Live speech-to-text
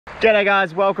G'day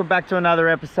guys, welcome back to another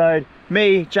episode.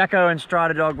 Me, Jacko and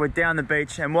Strider Dog, we're down the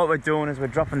beach and what we're doing is we're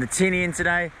dropping the tinny in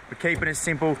today. We're keeping it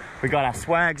simple. We got our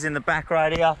swags in the back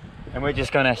right here and we're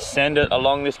just gonna send it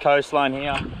along this coastline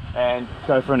here and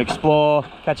go for an explore,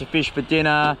 catch a fish for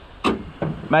dinner.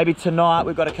 Maybe tonight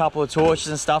we've got a couple of torches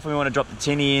and stuff and we want to drop the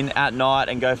tinny in at night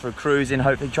and go for a cruise in,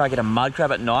 hopefully try to get a mud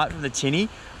crab at night from the tinny.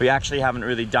 We actually haven't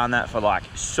really done that for like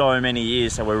so many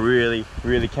years, so we're really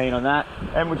keen on that.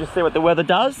 And we'll just see what the weather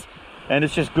does. And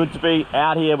it's just good to be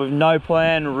out here with no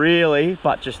plan really,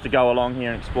 but just to go along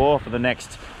here and explore for the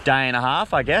next day and a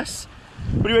half, I guess.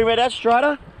 What do you think about that,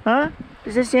 Strider? Huh?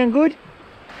 Does this sound good?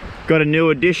 Got a new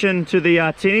addition to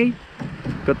the tinny.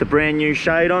 Got the brand new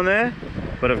shade on there.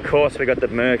 But of course we got the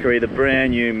Mercury, the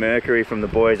brand new Mercury from the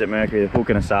boys at Mercury. They're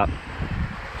hooking us up.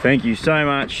 Thank you so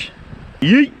much.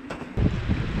 Yeet!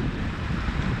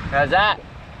 How's that?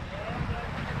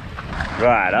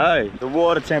 Righto. The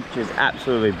water temperature is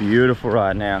absolutely beautiful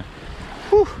right now.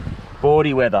 Whew.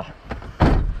 Bawdy weather.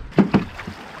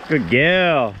 Good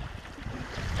girl.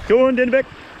 Go on, Denbeck.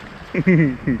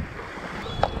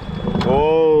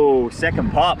 Oh,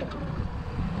 second pop.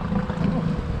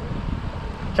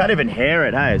 Can't even hear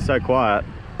it, hey, it's so quiet.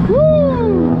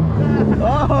 Woo!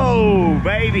 Oh,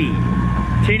 baby.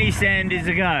 Tinny sand is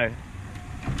a go.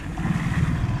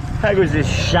 How good is this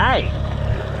shade?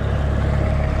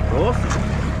 Awesome.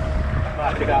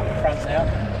 Might pick up the front now,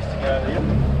 just to go over here.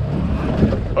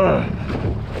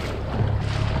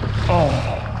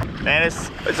 Oh. Man,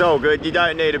 it's all good. You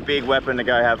don't need a big weapon to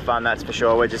go have fun, that's for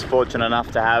sure. We're just fortunate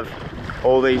enough to have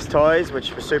all these toys,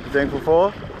 which we're super thankful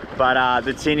for. But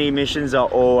the tinny missions are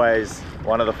always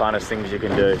one of the funnest things you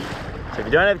can do. So if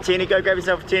you don't have a tinny, go grab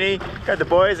yourself a tinny, go with the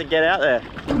boys and get out there.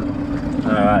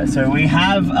 All right, so we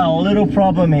have a little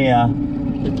problem here.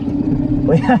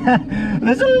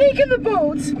 There's a leak in the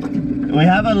boat. We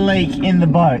have a leak in the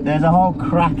boat. There's a whole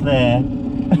crack there.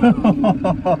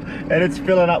 And it's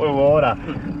filling up with water.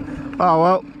 Oh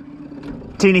well,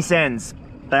 tinny sends.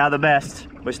 They are the best.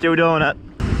 We're still doing it.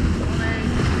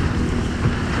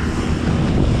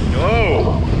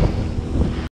 Oh!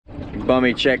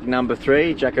 Bommy check number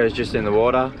 3. Jacko's just in the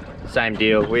water. Same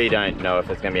deal. We don't know if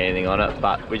there's going to be anything on it,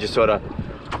 but we just sort of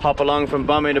hop along from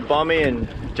bommy to bommy and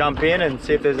jump in and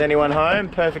see if there's anyone home.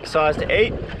 Perfect size to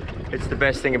eat. It's the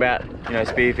best thing about, you know,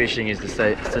 spearfishing is the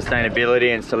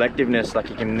sustainability and selectiveness. Like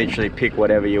you can literally pick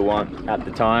whatever you want at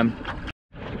the time.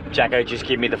 Jacko just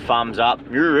give me the thumbs up.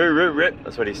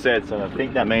 That's what he said. So I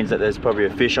think that means that there's probably a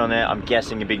fish on there. I'm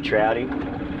guessing a big trouty.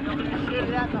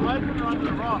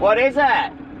 What is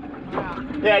that?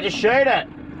 Yeah, just shoot it.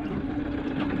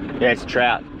 Yeah, it's a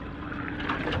trout.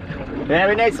 Yeah,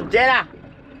 we need some dinner.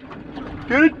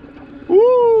 Get it?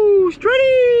 Woo,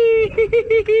 straighty!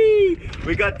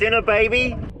 We got dinner,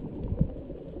 baby.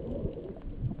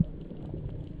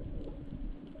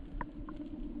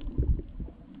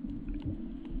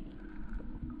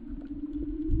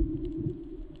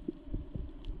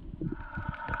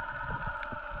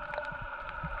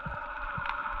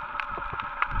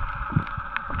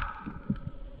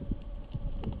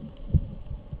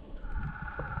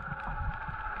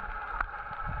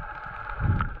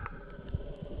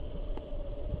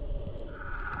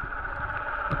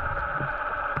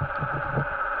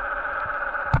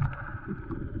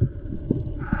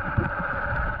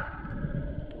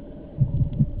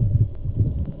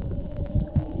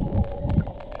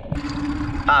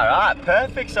 All right,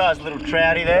 perfect sized little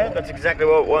trouty there. That's exactly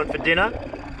what we want for dinner.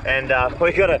 And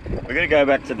we gotta go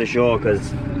back to the shore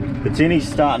because the tinny's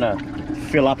starting to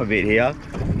fill up a bit here.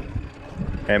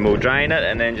 And we'll drain it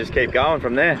and then just keep going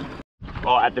from there.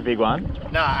 Oh, at the big one?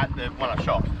 No, at the one I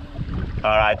shot.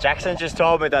 All right, Jackson just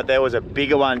told me that there was a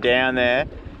bigger one down there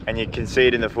and you can see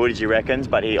it in the footage, he reckons,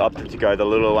 but he opted to go the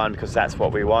little one because that's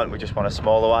what we want. We just want a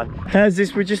smaller one. How's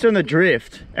this? We're just on the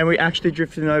drift and we actually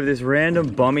drifted over this random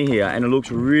bommy here and it looks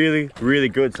really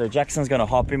good. So Jackson's gonna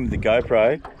hop in with the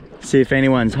GoPro, see if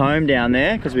anyone's home down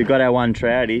there because we've got our one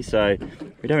trouty, so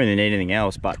we don't really need anything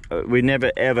else, but we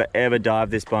never ever dive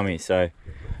this bommy, so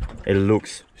it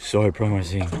looks so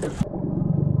promising.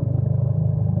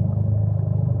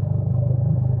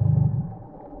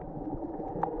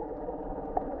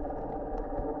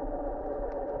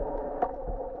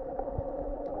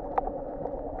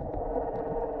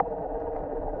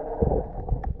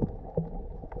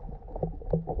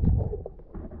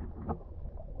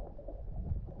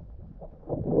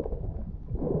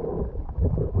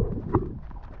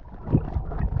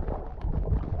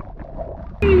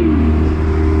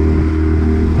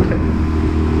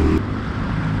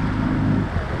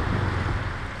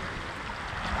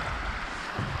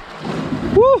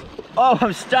 Woo! Oh,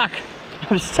 I'm stuck.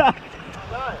 I'm stuck.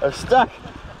 No. I'm stuck.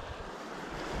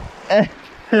 Come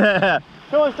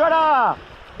on, Strider!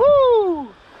 Woo!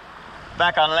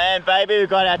 Back on land, baby. We've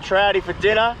got our trouty for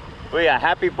dinner. We are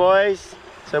happy, boys.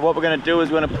 So what we're going to do is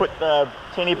we're going to put the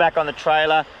tinny back on the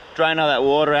trailer, drain all that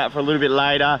water out for a little bit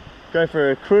later, go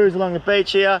for a cruise along the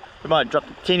beach here. We might drop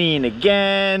the tinny in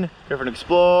again, go for an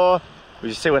explore. We'll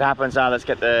just see what happens. Let's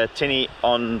get the tinny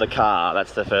on the car.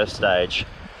 That's the first stage.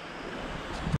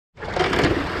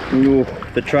 Ooh,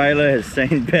 the trailer has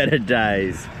seen better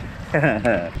days.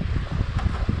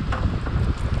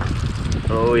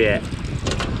 Oh yeah.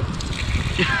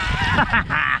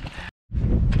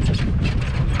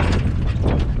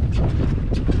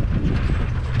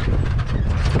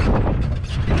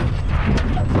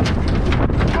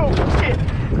 Oh shit.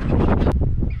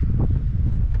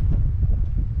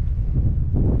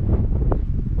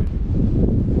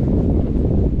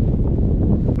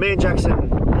 Me and Jackson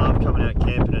love coming out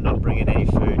camping and not bringing any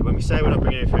food. When we say we're not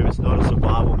bringing any food, it's not a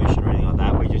survival mission or anything like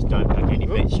that. We just don't pack any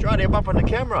meat. Straight up on the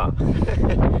camera.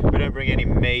 We don't bring any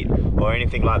meat or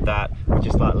anything like that. We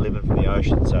just like living from the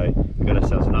ocean. So we've got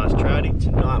ourselves a nice trouting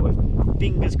tonight. With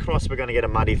fingers crossed we're going to get a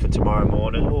muddy for tomorrow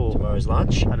morning. Ooh. Tomorrow's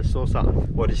lunch. I just saw something.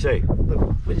 What did you see?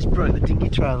 Look, we just broke the dinghy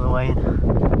trail on the way in.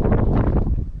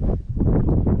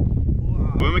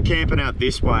 When we're camping out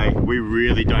this way, we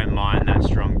really don't mind that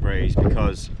strong breeze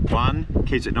because one,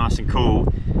 keeps it nice and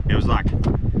cool. It was like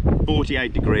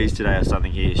 48 degrees today or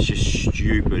something here. It's just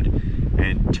stupid.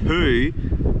 And two,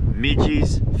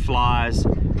 midges, flies,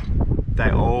 they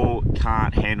all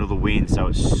can't handle the wind. So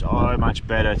it's so much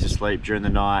better to sleep during the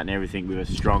night and everything with a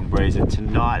strong breeze. And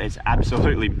tonight it's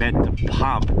absolutely meant to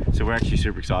pump. So we're actually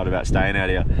super excited about staying out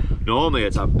here. Normally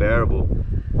it's unbearable.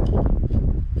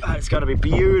 But it's going to be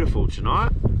beautiful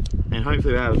tonight, and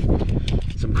hopefully we have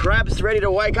some crabs ready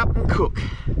to wake up and cook.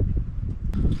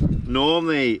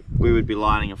 Normally we would be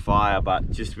lighting a fire, but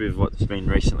just with what's been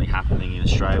recently happening in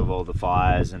Australia with all the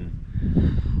fires and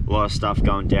a lot of stuff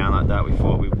going down like that, we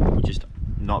thought we would just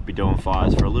not be doing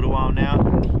fires for a little while now.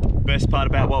 Best part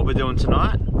about what we're doing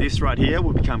tonight, this right here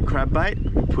will become crab bait.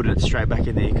 We'll put it straight back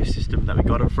in the ecosystem that we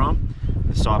got it from.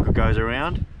 The cycle goes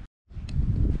around.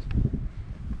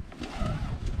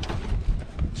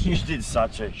 You did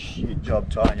such a shit job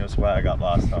tying your swag up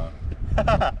last time.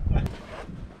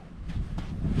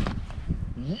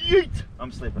 Yeet!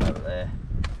 I'm sleeping over there.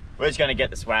 We're just going to get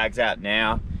the swags out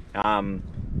now. We're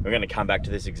going to come back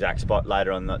to this exact spot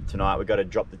later on tonight. We've got to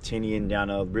drop the tinny in down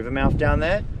a river mouth down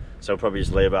there. So we'll probably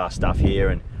just leave our stuff here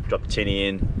and drop the tinny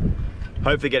in.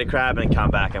 Hopefully get a crab and come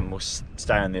back, and we'll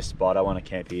stay on this spot. I want to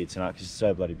camp here tonight because it's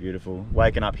so bloody beautiful.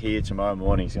 Waking up here tomorrow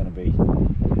morning is going to be...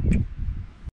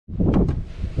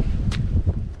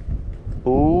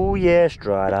 Oh yeah,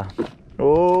 Strider.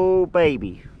 Oh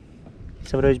baby.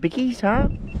 Some of those bickies, huh?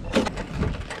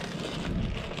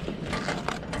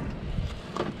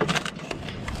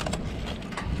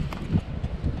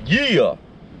 Yeah!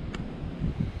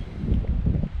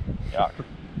 Yuck.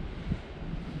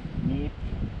 Yep.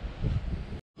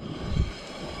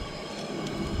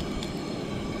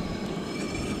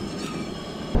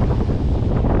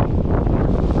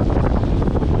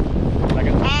 Like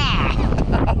a...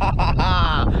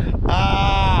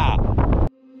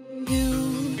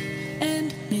 You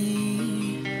and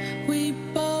me, we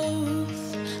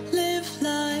both live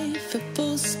life at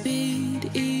full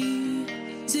speed,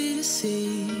 easy to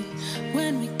see.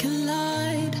 When we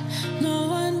collide, no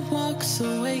one walks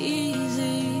away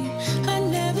easy. I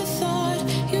never thought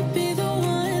you'd be the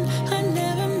one. I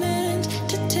never meant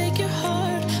to take your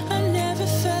heart. I never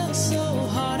felt so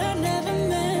hard. I never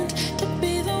meant to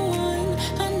be the one.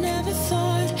 I never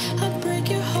thought I'd break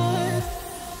your heart.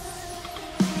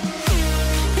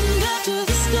 And after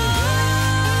the stars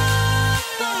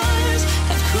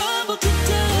have crumbled to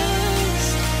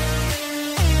dust,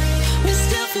 we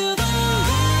still feel the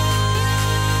warmth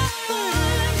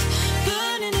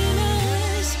burning in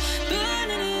us,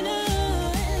 burning in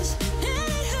us. And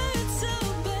it hurts so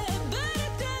bad, but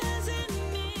it doesn't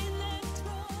mean that it's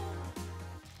wrong.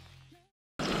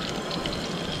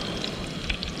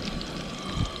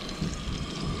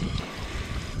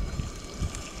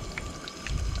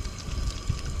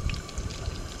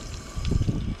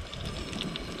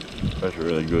 That's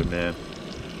really good, man.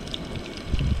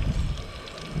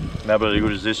 Not really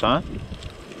good as this, huh?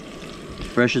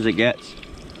 Fresh as it gets.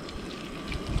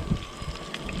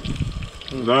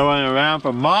 Going around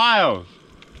for miles.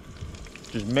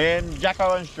 Just me and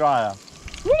Jacko and Strider.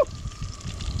 Woo!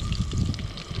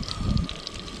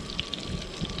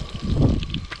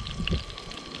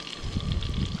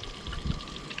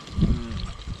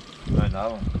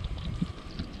 Another one.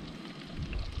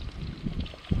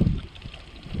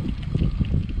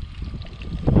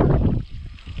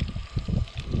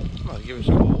 give us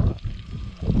a call.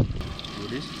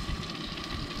 What is?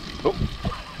 Oh.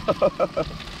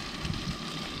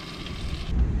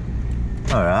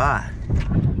 Alright.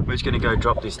 We're just gonna go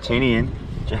drop this tinny in.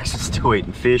 Jackson's still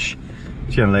eating fish.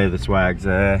 Just gonna leave the swags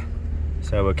there.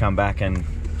 So we'll come back and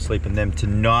sleep in them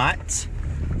tonight.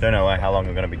 Don't know how long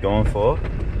we're gonna be gone for.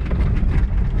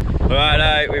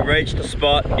 Alright, we've reached the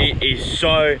spot. It is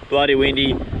so bloody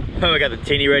windy. We got the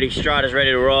tinny ready, Strata's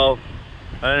ready to roll.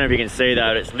 I don't know if you can see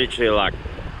that, it's literally like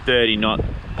 30 knot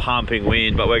pumping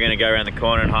wind, but we're gonna go around the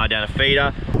corner and hide down a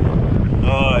feeder.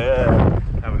 Oh yeah,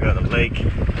 and we got the leak.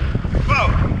 Whoa!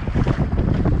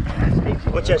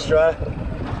 Watch out, Strata.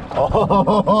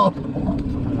 Oh!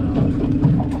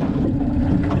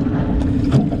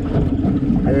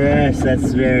 Yes,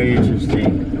 that's very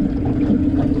interesting.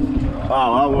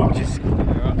 Oh, well, we'll just...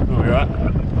 We'll be right.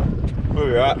 We'll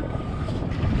be right.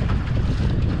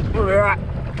 We'll be right.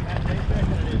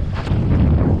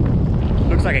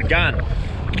 Looks like a gun.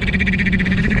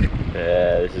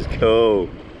 Yeah, this is cool.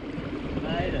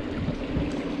 Made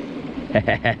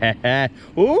it.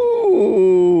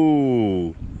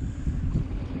 Ooh!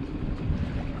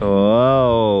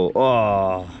 Oh,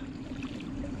 oh.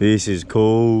 This is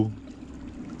cool.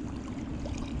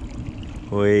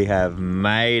 We have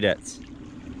made it.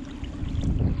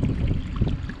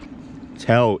 It's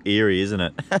hell eerie, isn't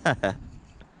it?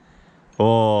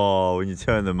 Oh, when you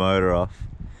turn the motor off.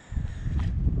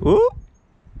 Ooh.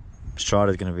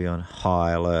 Strata's gonna be on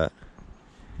high alert.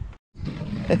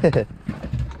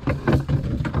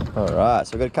 Alright,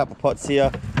 so we've got a couple pots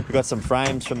here. We've got some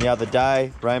frames from the other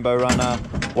day, rainbow runner,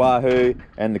 wahoo,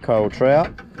 and the coral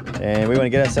trout. And we want to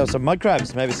get ourselves some mud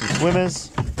crabs, maybe some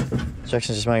swimmers.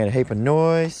 Jackson's just making a heap of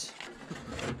noise.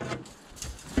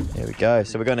 There we go.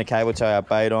 So we're going to cable tie our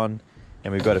bait on,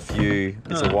 and we've got a few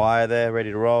bits of wire there ready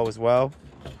to roll as well.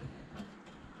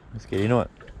 Let's get into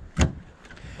it.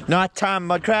 Nighttime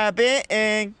mud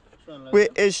crabbing with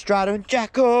Strata and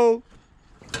Jacko.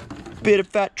 Bit of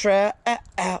fat trout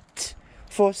out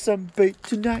for some bait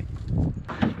tonight.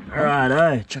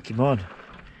 Alright, chuck him on.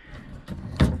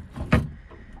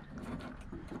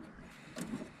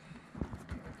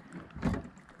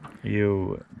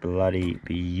 You bloody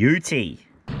beauty.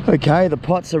 Okay, the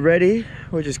pots are ready.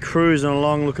 We're just cruising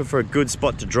along looking for a good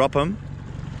spot to drop them.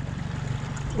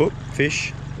 Oop,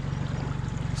 fish.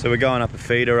 So we're going up a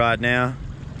feeder right now.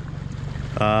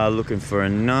 Looking for a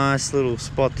nice little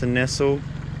spot to nestle.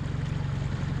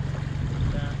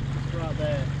 Right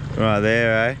there. Right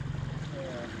there, eh?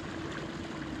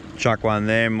 Yeah. Chuck one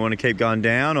there and want to keep going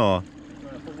down, or? I'm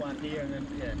gonna put one here and then,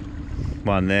 yeah.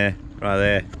 One there, right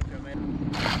there.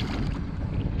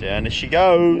 Down as she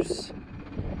goes.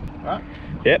 Right.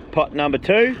 Yep, pot number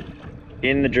 2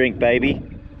 in the drink, baby.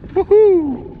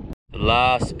 Woohoo!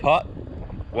 Last pot,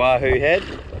 wahoo head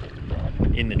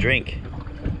in the drink.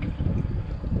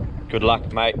 Good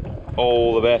luck, mate.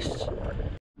 All the best.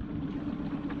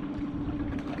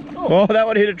 Oh, that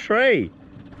one hit a tree.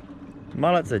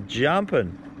 Mullets are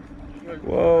jumping.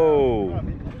 Whoa.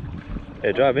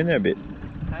 Yeah, drive in there a bit.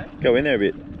 Go in there a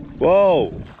bit.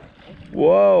 Whoa.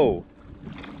 Whoa.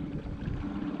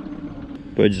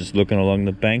 We're just looking along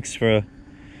the banks for a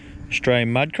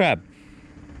Australian mud crab.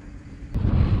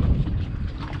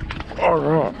 All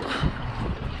right.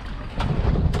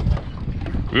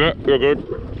 Yeah, you're good.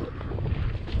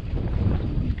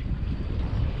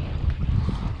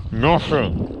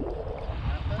 Nothing.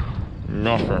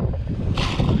 Nothing.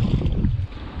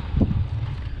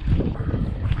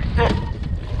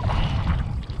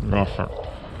 Nothing.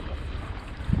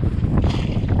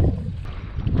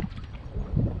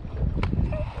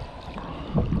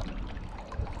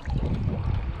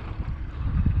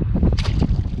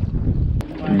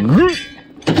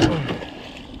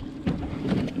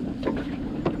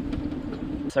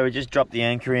 So we just dropped the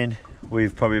anchor in.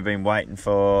 We've probably been waiting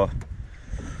for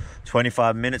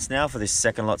 25 minutes now for this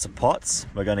second lots of pots.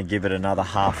 We're going to give it another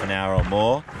half an hour or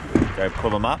more. Go pull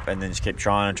them up and then just keep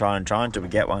trying until we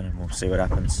get one, and we'll see what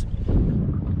happens.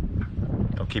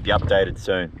 I'll keep you updated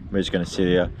soon. We're just going to sit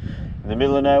here in the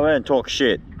middle of nowhere and talk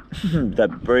shit.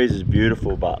 That breeze is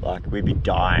beautiful, but like we'd be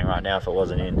dying right now if it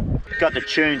wasn't in. Got the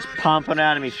tunes pumping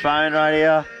out of my phone right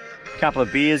here. A couple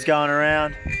of beers going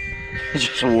around.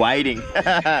 Just waiting.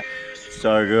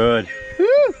 So good.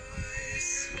 Woo!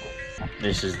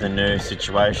 This is the new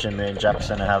situation. Me and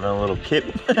Jackson are having a little kip.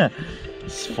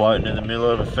 Just floating in the middle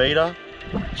of a feeder.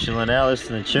 Chilling out,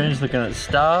 listening to tunes, looking at the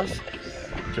stars.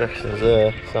 Jackson's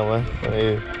there somewhere. Where are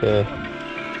you? There.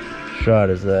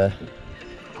 Strata's there.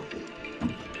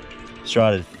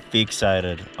 Strata's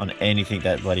fixated on anything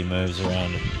that bloody moves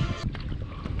around him.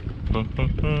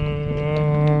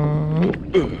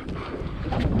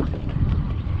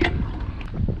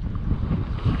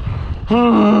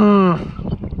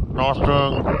 Nice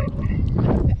thing.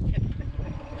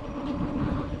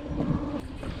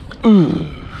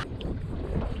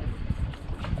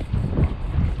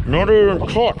 Not even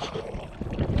touched.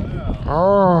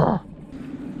 Oh.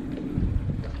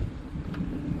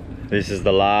 This is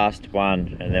the last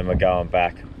one, and then we're going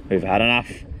back. We've had enough.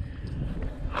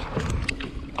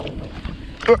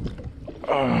 Okay.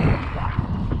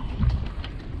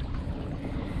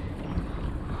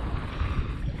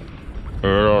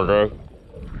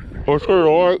 What's it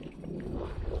like?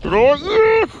 Yes!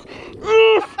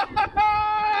 Yes!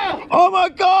 Oh my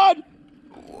God!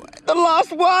 The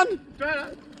last one!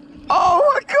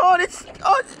 Oh my God, it's...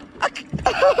 Oh,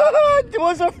 it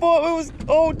was, I thought it was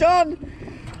all done.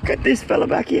 Get this fella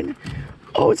back in.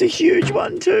 Oh, it's a huge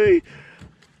one too.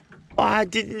 I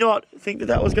did not think that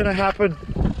that was going to happen.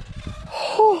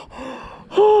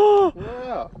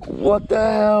 Yeah. What the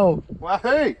hell?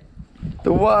 Wahoo!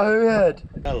 The wahoo head.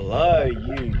 Hello,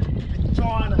 you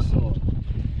dinosaur.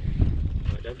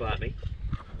 Wait, don't bite me.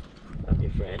 I'm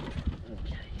your friend.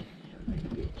 Okay.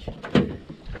 Bitch.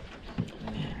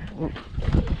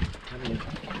 Come here.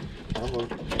 Come on.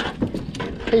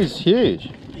 He's huge.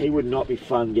 He would not be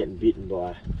fun getting bitten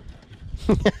by.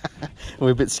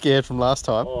 We're a bit scared from last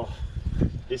time. Oh,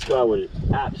 this guy would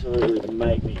absolutely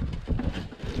make me.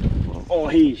 Oh,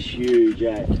 he's huge,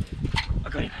 eh? I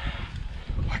got him.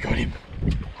 I got him.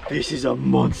 This is a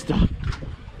monster.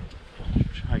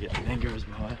 Try to get the mangroves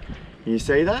behind. Can you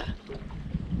see that?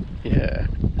 Yeah.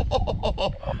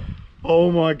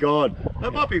 Oh my God.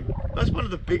 That might be, that's one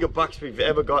of the bigger bucks we've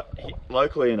ever got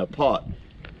locally in a pot.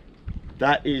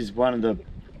 That is one of the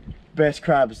best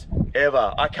crabs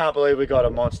ever. I can't believe we got a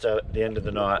monster at the end of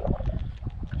the night.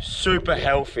 Super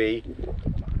healthy,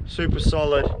 super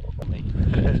solid.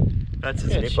 That's a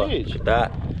snipper. Huge.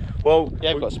 That. Well,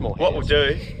 Yeah, we've got small what hands. we'll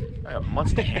do, I got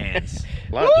monster hands.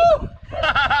 Like Woo!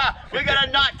 We got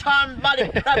a nighttime muddy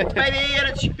crab, baby, and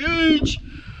it's huge.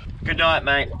 Good night,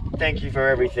 mate. Thank you for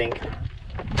everything.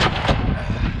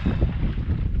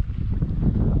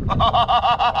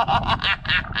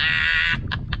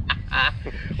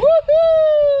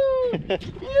 Woohoo!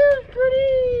 You're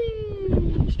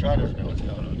pretty! Stride doesn't know what's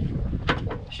going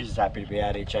on. She's just happy to be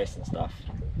out here chasing stuff.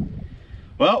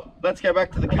 Well, let's go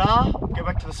back to the car, go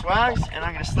back to the swags, and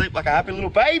I'm gonna sleep like a happy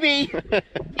little baby.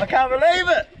 I can't believe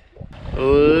it. A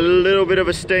little bit of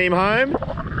a steam home,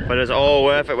 but it's all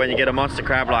worth it when you get a monster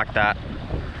crab like that.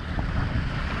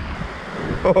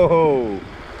 Oh,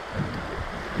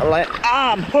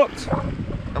 I'm hooked.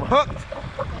 I'm hooked.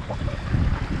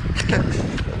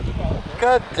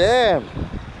 God damn.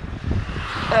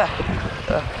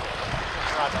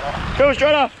 Come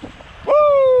straight off.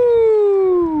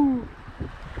 Woo!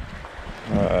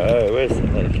 Alright, where's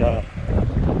the car?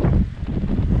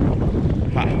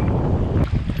 Hi.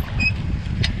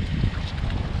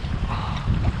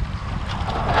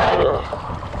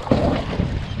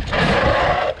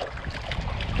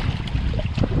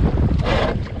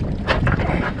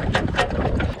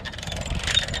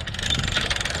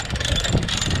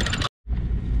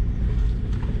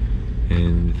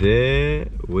 And there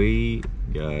we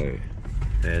go.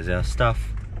 There's our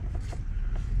stuff.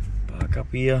 Back up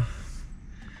here.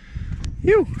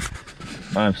 Ew.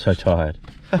 I'm so tired.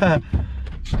 And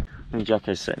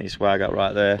Jacko's setting his swag up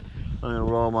right there. I'm gonna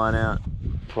roll mine out.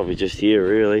 Probably just here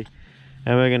really.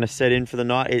 And we're gonna set in for the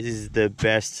night. It is the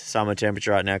best summer temperature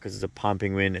right now because it's a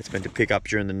pumping wind. It's meant to pick up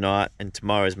during the night, and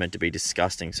tomorrow is meant to be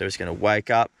disgusting. So we're just gonna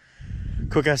wake up,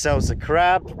 cook ourselves a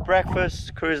crab for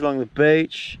breakfast, cruise along the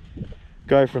beach,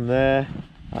 go from there.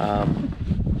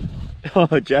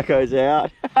 Oh, Jacko's out.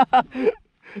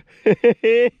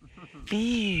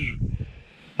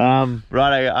 Right, I'm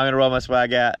gonna roll my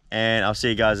swag out and I'll see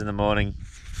you guys in the morning.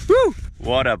 Woo!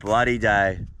 What a bloody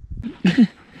day.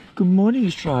 Good morning,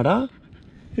 Strider.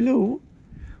 Hello.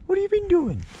 What have you been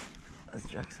doing? What's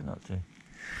Jackson up to?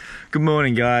 Good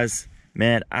morning, guys.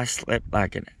 Man, I slept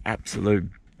like an absolute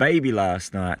baby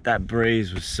last night. That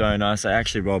breeze was so nice. I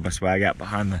actually rolled my swag out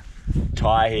behind the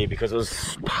tie here because it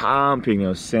was pumping. There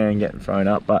was sand getting thrown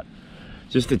up, but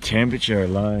just the temperature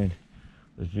alone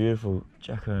was beautiful.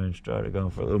 Jacko and Strider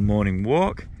going for a little morning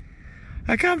walk.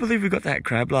 I can't believe we got that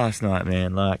crab last night,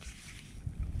 man. Like,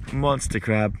 monster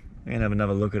crab. We're gonna have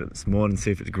another look at it this morning,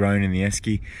 see if it's grown in the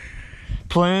esky.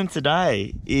 Plan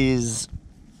today is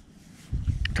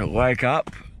to wake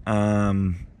up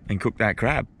and cook that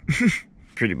crab.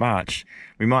 Pretty much.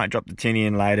 We might drop the tinny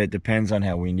in later. It depends on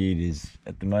how windy it is.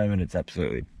 At the moment, it's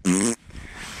absolutely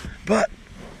but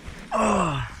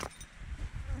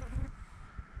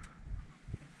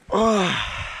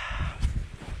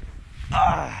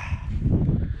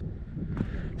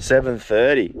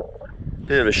 7:30.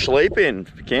 Bit of a sleep in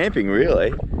for camping, really.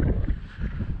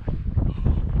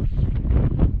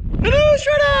 Hello,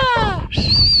 Shredder!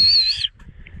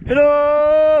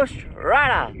 Hello,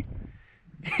 Shredder!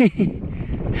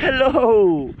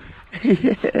 Hello!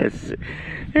 Yes!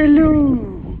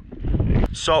 Hello!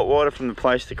 Salt water from the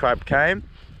place the crab came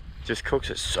just cooks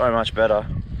it so much better.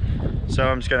 So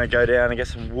I'm just going to go down and get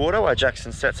some water while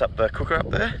Jackson sets up the cooker up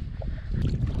there.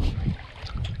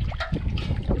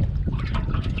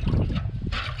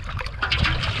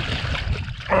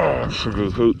 Oh,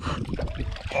 sugar heat.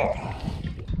 Oh.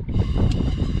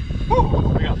 Woo,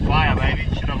 we got fire, baby.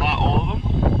 Should I light all of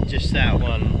them? Just that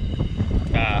one.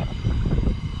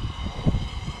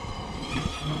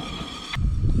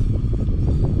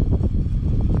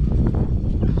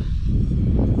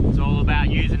 It's all about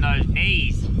using those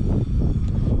knees.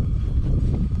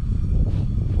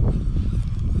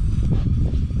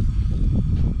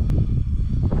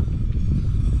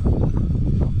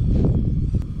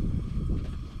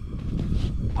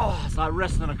 Oh, it's like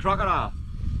wrestling a crocodile.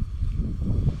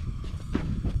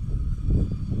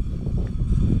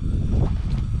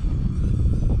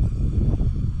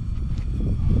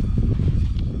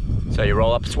 So you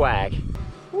roll up swag.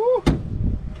 Woo.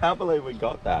 Can't believe we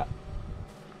got that.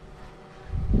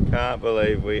 Can't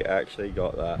believe we actually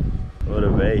got that. What a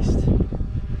beast.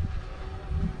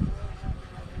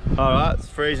 Alright, it's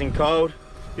freezing cold.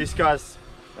 This guy's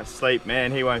asleep,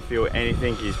 man. He won't feel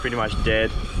anything. He's pretty much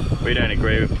dead. We don't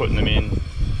agree with putting them in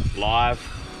live.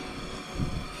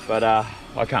 But I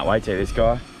can't wait to eat this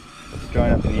guy. It's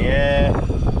going up in the air.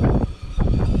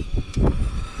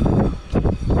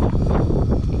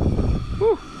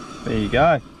 Woo. There you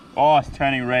go. Oh, it's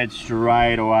turning red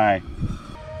straight away.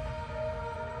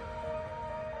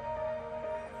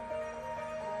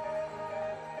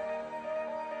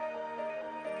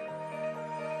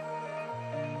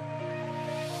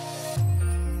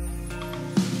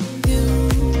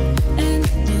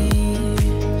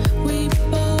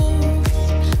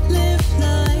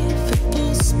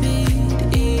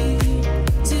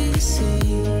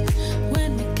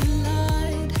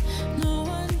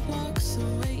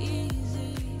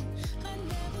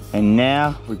 And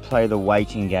now we play the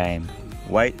waiting game.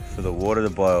 Wait for the water to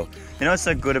boil. You know what's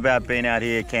so good about being out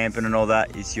here camping and all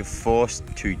that is you're forced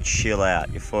to chill out.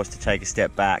 You're forced to take a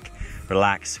step back,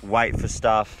 relax, wait for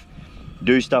stuff,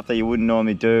 do stuff that you wouldn't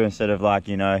normally do instead of, like,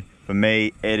 you know, for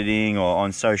me, editing or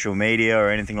on social media or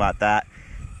anything like that.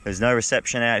 There's no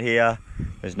reception out here.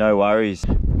 There's no worries.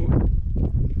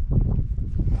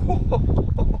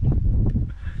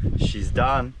 She's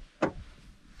done.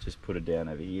 Just put her down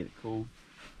over here to cool.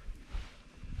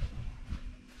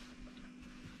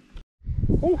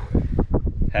 Ooh.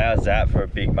 How's that for a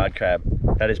big mud crab?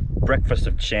 That is breakfast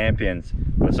of champions.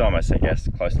 Well, it's almost, I guess,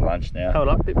 close to lunch now. Hold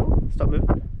up a bit more. Stop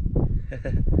moving.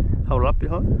 Hold it up a bit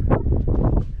higher.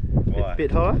 Why?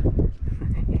 Bit higher.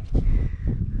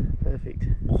 Perfect.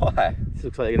 Why? This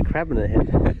looks like you got a crab in the head.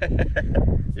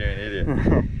 You're an idiot.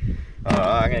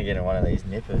 Alright, I'm going to get in one of these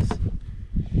nippers.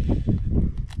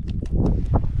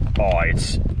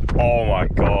 Oh my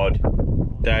god.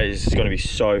 That is going to be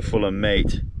so full of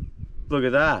meat. Look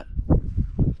at that.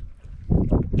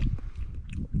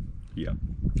 Yeah.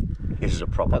 This is a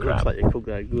proper That crab. looks like you cooked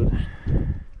that good.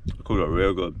 I cooked it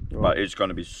real good, right. But it's going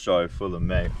to be so full of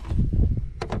meat.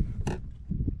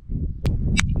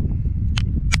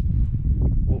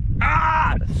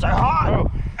 Ah! It's so hot!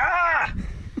 Oh. Ah!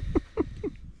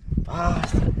 Ah!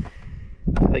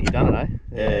 I think you've done it, eh?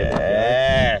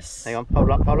 Yes! Hang on, hold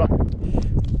up, hold up.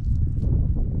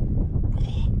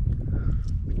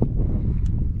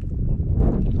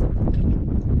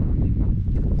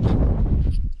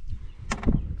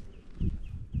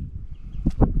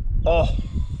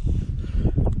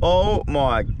 Oh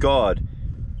my god.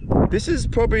 This is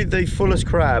probably the fullest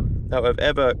crab that we've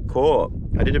ever caught.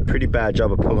 I did a pretty bad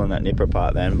job of pulling that nipper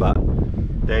apart then, but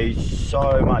there's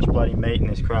so much bloody meat in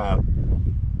this crab.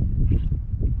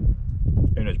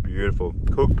 And it's beautiful.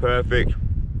 Cooked perfect.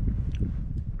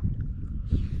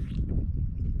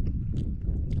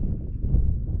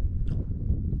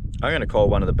 I'm going to call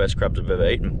one of the best crabs I've ever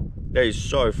eaten. That is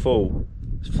so full.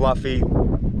 It's fluffy.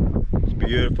 It's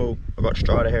beautiful. I've got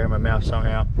strider hair in my mouth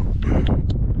somehow.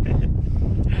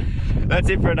 That's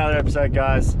it for another episode,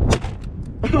 guys.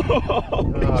 Oh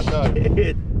no.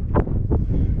 Shit.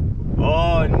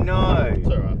 Oh no. It's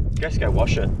alright. Just go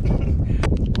wash it.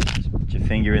 Put your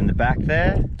finger in the back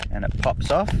there and it pops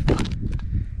off.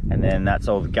 And then that's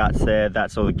all the guts there.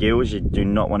 That's all the gills. You do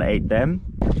not want to eat them.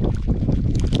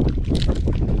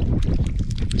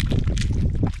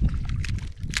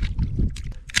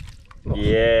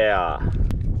 Yeah.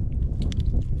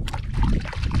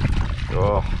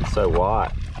 Oh, so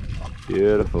white.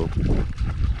 Beautiful.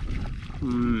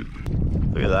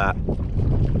 Look at that.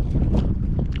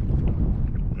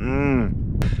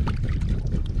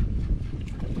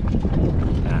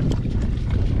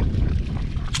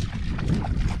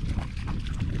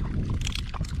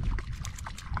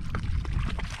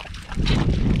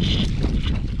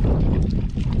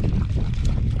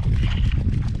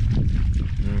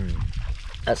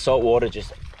 That salt water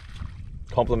just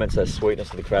complements that sweetness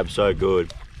of the crab so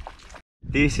good.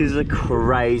 This is a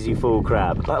crazy full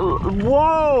crab.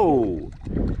 Whoa!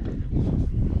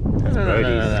 That's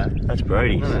Brodie's. That's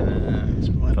Brodie's. It's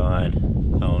mine.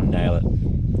 Fine. I'll nail it.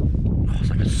 Oh, it's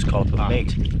like a scallop of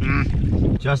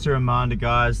meat. Just a reminder,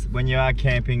 guys, when you are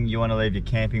camping, you want to leave your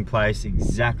camping place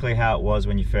exactly how it was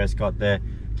when you first got there.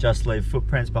 Just leave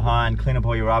footprints behind, clean up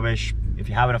all your rubbish. If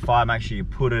you're having a fire, make sure you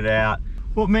put it out.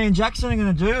 What me and Jackson are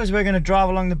going to do is we're going to drive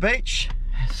along the beach,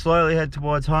 slowly head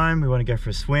towards home. We want to go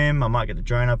for a swim. I might get the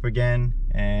drone up again,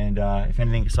 and if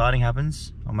anything exciting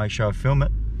happens, I'll make sure I film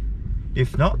it.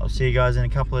 If not, I'll see you guys in a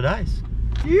couple of days.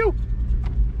 You.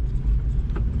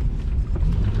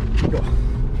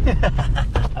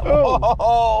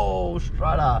 Oh,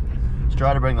 Strider.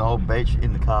 Strider bring the whole beach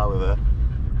in the car with her.